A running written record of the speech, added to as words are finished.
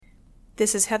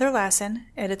This is Heather Lassen,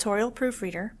 editorial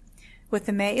proofreader, with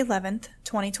the May 11th,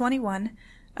 2021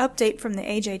 update from the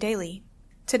AJ Daily.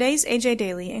 Today's AJ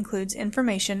Daily includes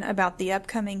information about the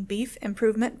upcoming Beef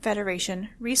Improvement Federation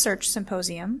Research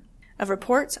Symposium, a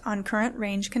report on current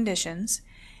range conditions,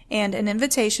 and an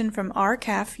invitation from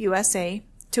R-CALF USA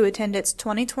to attend its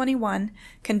 2021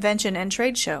 Convention and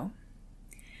Trade Show.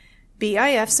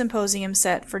 BIF Symposium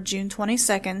set for June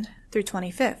 22nd through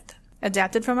 25th,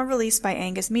 adapted from a release by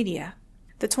Angus Media.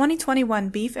 The 2021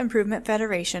 Beef Improvement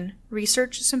Federation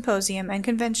Research Symposium and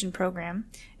Convention Program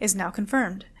is now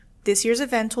confirmed. This year's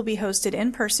event will be hosted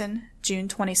in person June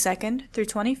 22nd through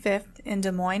 25th in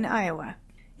Des Moines, Iowa.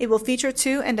 It will feature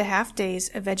 2.5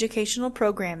 days of educational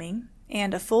programming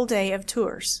and a full day of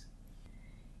tours.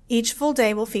 Each full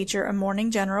day will feature a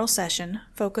morning general session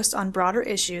focused on broader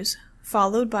issues,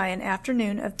 followed by an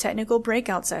afternoon of technical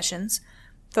breakout sessions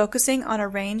focusing on a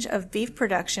range of beef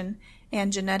production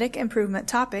and genetic improvement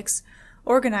topics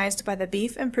organized by the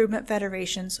Beef Improvement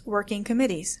Federation's working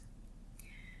committees.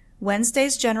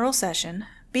 Wednesday's general session,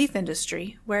 Beef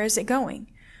Industry, Where Is It Going?,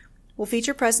 will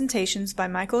feature presentations by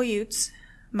Michael Utz,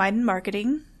 Meiden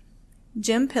Marketing,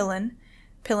 Jim Pillen,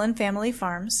 Pillen Family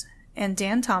Farms, and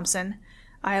Dan Thompson,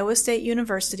 Iowa State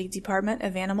University Department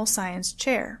of Animal Science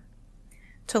Chair.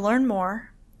 To learn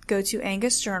more, go to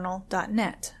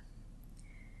angusjournal.net.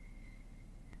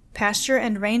 Pasture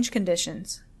and Range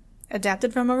Conditions,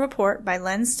 adapted from a report by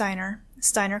Len Steiner,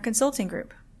 Steiner Consulting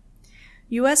Group.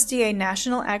 USDA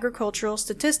National Agricultural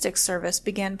Statistics Service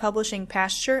began publishing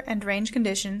pasture and range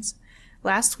conditions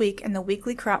last week in the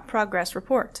weekly Crop Progress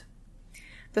Report.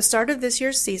 The start of this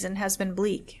year's season has been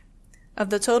bleak. Of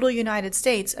the total United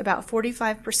States, about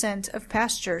 45% of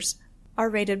pastures are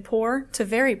rated poor to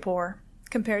very poor,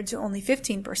 compared to only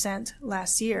 15%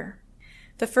 last year.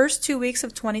 The first 2 weeks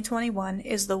of 2021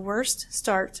 is the worst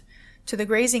start to the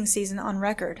grazing season on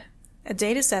record, a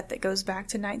dataset that goes back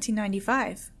to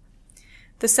 1995.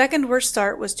 The second worst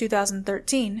start was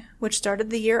 2013, which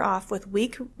started the year off with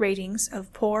weak ratings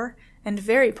of poor and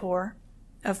very poor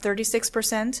of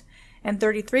 36% and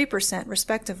 33%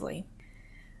 respectively.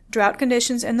 Drought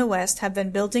conditions in the West have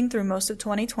been building through most of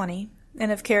 2020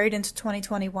 and have carried into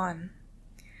 2021.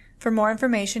 For more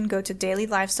information, go to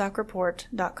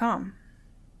dailylivestock.report.com.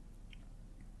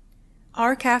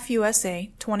 R-CALF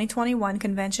USA 2021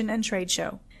 Convention and Trade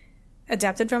Show,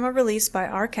 adapted from a release by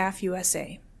R-CALF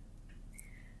USA.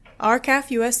 R-CALF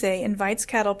USA invites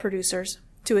cattle producers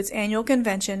to its annual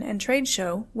convention and trade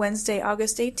show Wednesday,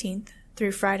 August 18th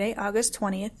through Friday, August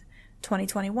 20th,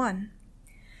 2021.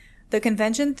 The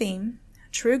convention theme,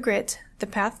 True Grit, The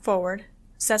Path Forward,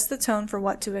 sets the tone for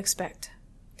what to expect.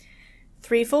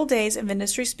 3 full days of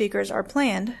industry speakers are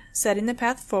planned, setting the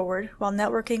path forward while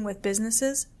networking with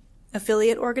businesses,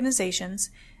 affiliate organizations,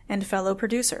 and fellow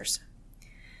producers.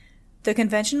 The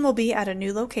convention will be at a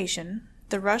new location,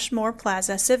 the Rushmore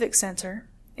Plaza Civic Center,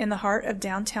 in the heart of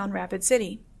downtown Rapid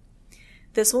City.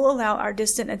 This will allow our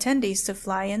distant attendees to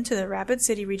fly into the Rapid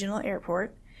City Regional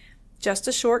Airport, just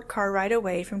a short car ride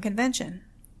away from convention.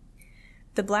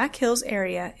 The Black Hills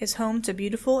area is home to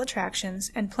beautiful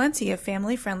attractions and plenty of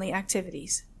family-friendly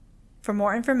activities. For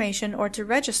more information or to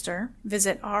register,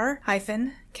 visit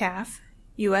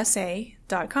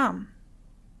r-calfusa.com.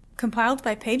 Compiled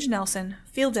by Paige Nelson,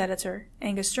 Field Editor,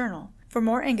 Angus Journal. For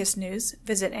more Angus news,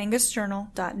 visit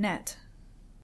angusjournal.net.